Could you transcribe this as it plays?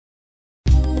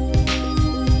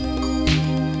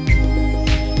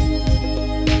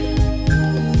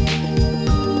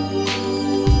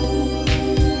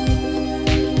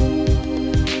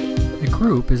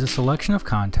group is a selection of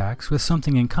contacts with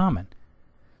something in common,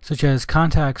 such as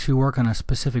contacts who work on a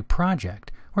specific project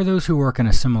or those who work in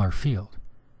a similar field.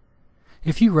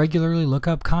 If you regularly look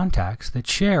up contacts that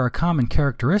share a common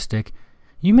characteristic,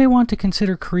 you may want to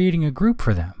consider creating a group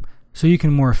for them so you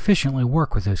can more efficiently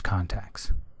work with those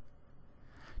contacts.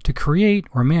 To create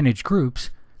or manage groups,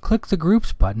 click the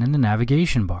Groups button in the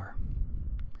navigation bar.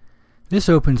 This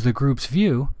opens the Groups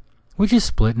view, which is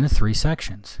split into 3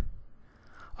 sections.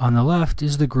 On the left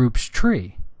is the Groups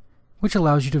tree, which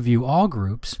allows you to view all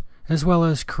groups as well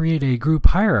as create a group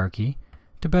hierarchy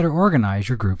to better organize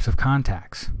your groups of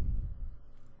contacts.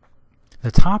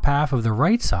 The top half of the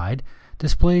right side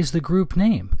displays the group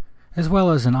name, as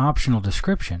well as an optional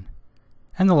description,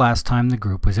 and the last time the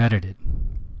group was edited.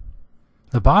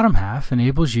 The bottom half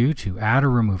enables you to add or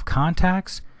remove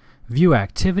contacts, view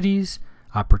activities,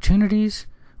 opportunities,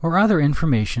 or other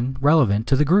information relevant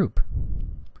to the group.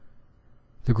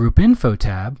 The Group Info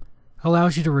tab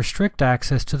allows you to restrict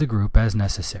access to the group as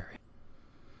necessary.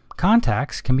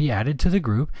 Contacts can be added to the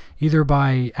group either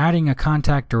by adding a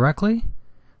contact directly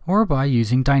or by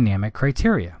using dynamic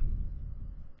criteria.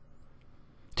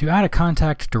 To add a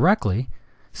contact directly,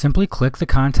 simply click the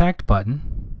Contact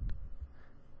button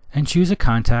and choose a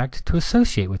contact to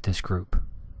associate with this group.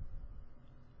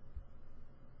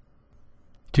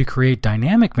 To create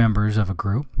dynamic members of a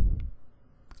group,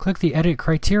 click the Edit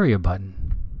Criteria button.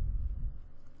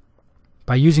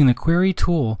 By using the Query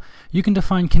tool, you can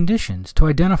define conditions to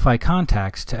identify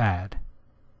contacts to add.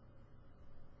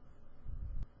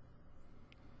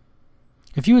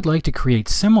 If you would like to create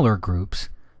similar groups,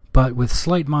 but with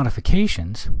slight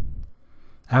modifications,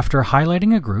 after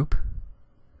highlighting a group,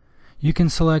 you can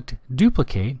select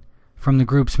Duplicate from the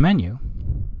Groups menu,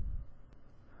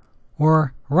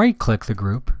 or right-click the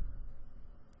group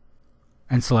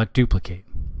and select Duplicate.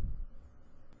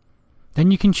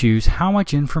 Then you can choose how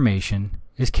much information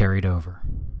is carried over.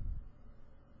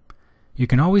 You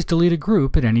can always delete a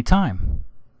group at any time,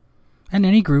 and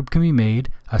any group can be made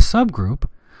a subgroup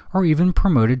or even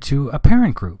promoted to a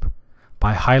parent group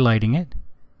by highlighting it,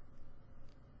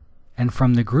 and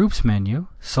from the Groups menu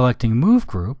selecting Move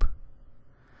Group,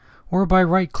 or by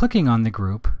right-clicking on the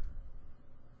group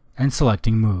and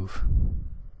selecting Move.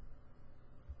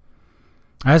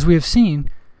 As we have seen,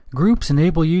 groups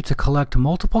enable you to collect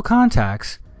multiple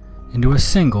contacts into a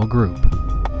single group.